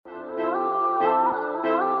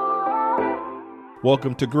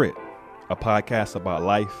Welcome to Grit, a podcast about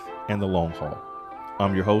life and the long haul.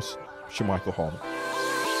 I'm your host, Shermichael Hallman.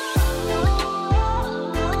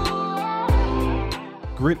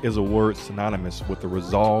 Grit is a word synonymous with the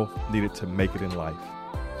resolve needed to make it in life.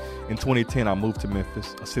 In 2010, I moved to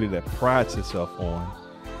Memphis, a city that prides itself on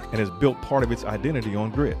and has built part of its identity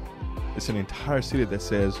on grit. It's an entire city that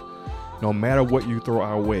says, no matter what you throw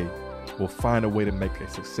our way, we'll find a way to make a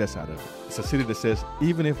success out of it. It's a city that says,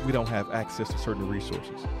 even if we don't have access to certain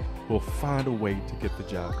resources, we'll find a way to get the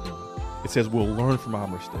job done. It says we'll learn from our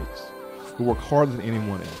mistakes. We'll work harder than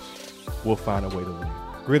anyone else. We'll find a way to win.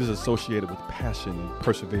 Grit is associated with passion and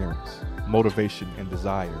perseverance, motivation and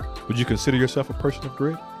desire. Would you consider yourself a person of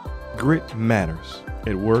grit? Grit matters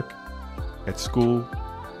at work, at school,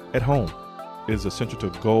 at home. It is essential to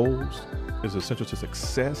goals. It is essential to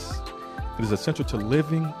success. It is essential to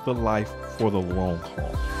living the life for the long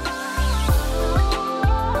haul.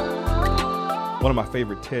 One of my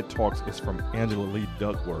favorite TED Talks is from Angela Lee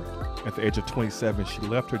Duckworth. At the age of 27, she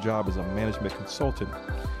left her job as a management consultant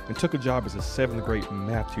and took a job as a 7th grade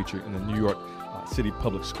math teacher in the New York City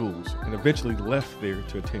public schools, and eventually left there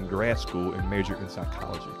to attend grad school and major in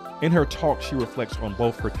psychology. In her talk, she reflects on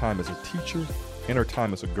both her time as a teacher and her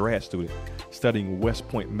time as a grad student studying West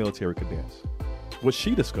Point military cadets. What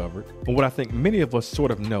she discovered, and what I think many of us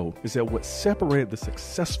sort of know, is that what separated the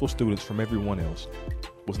successful students from everyone else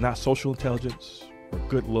was not social intelligence or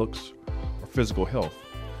good looks or physical health,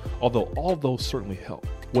 although all those certainly help.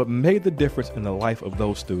 What made the difference in the life of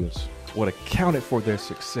those students, what accounted for their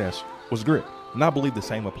success, was grit. And I believe the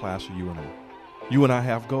same applies to you and I. You and I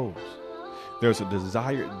have goals. There's a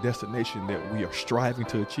desired destination that we are striving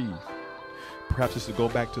to achieve. Perhaps it's to go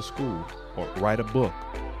back to school, or write a book,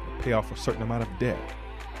 or pay off a certain amount of debt,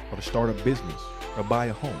 or to start a business, or buy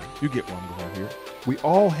a home. You get where I'm going here. We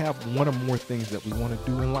all have one or more things that we want to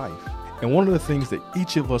do in life. And one of the things that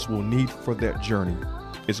each of us will need for that journey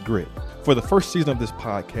is grit. For the first season of this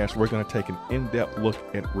podcast, we're going to take an in-depth look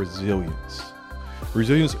at resilience.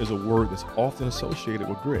 Resilience is a word that's often associated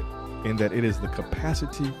with grit, in that it is the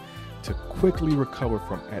capacity to quickly recover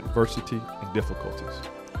from adversity and difficulties.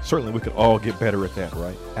 Certainly, we could all get better at that,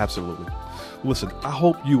 right? Absolutely. Listen, I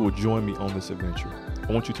hope you will join me on this adventure.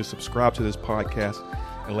 I want you to subscribe to this podcast,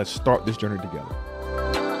 and let's start this journey together.